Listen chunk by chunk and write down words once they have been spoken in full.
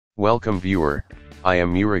Welcome viewer, I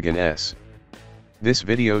am Murugan S. This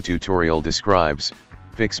video tutorial describes,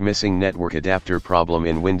 fix missing network adapter problem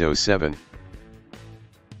in Windows 7.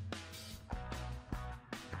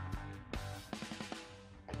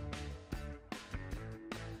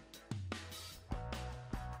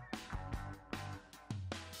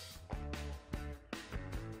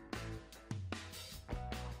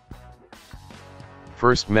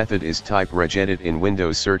 First method is type regedit in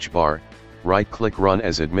Windows search bar, right-click Run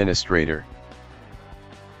as administrator.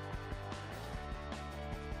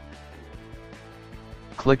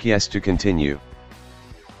 Click Yes to continue.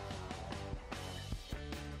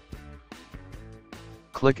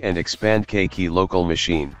 Click and expand K-key local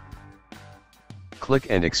machine. Click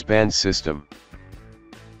and expand system.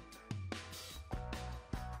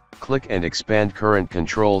 Click and expand current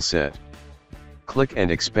control set. Click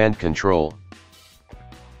and expand control.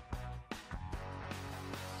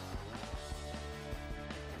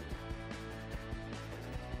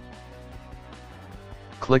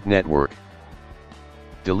 Click network.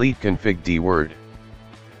 Delete config D word.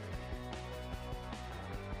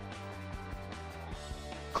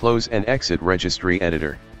 Close and exit registry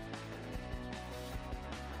editor.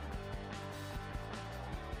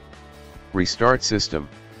 Restart system.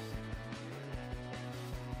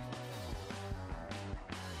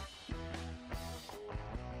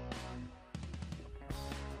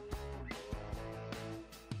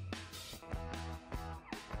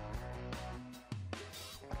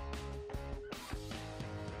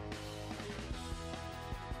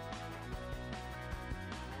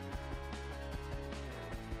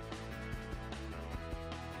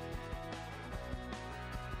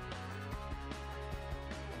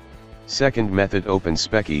 Second method open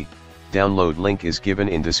Speccy, download link is given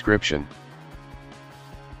in description.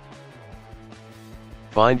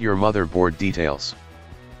 Find your motherboard details.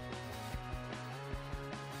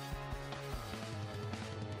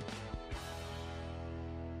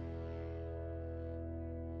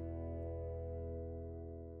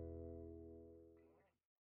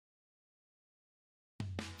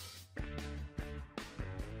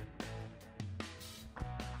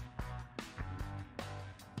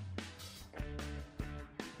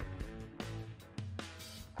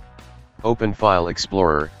 Open File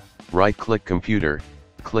Explorer, right-click Computer,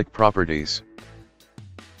 click Properties.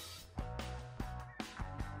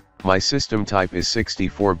 My system type is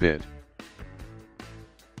 64-bit.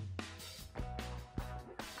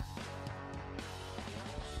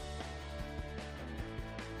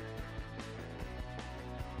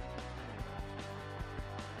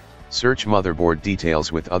 Search motherboard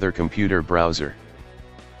details with other computer browser.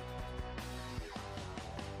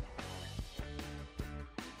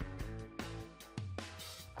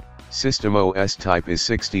 System OS type is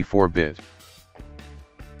 64-bit.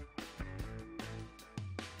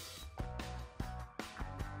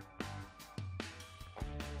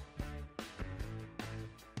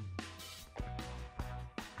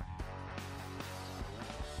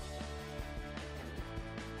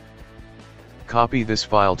 Copy this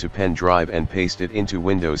file to pen drive and paste it into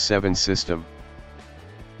Windows 7 system.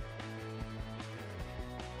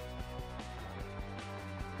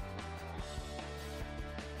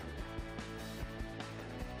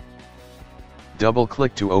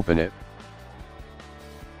 Double-click to open it.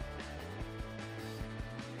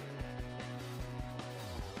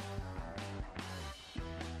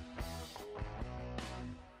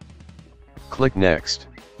 Click Next.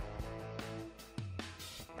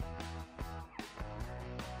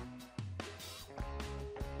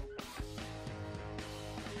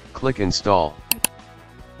 Click Install.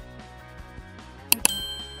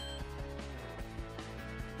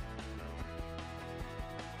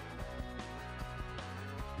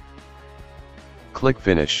 Click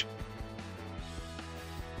Finish.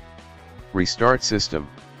 Restart system.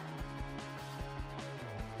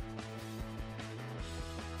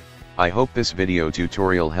 I hope this video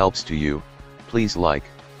tutorial helps to you. Please like,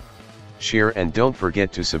 share and don't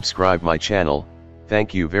forget to subscribe my channel.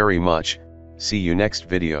 Thank you very much. See you next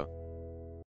video.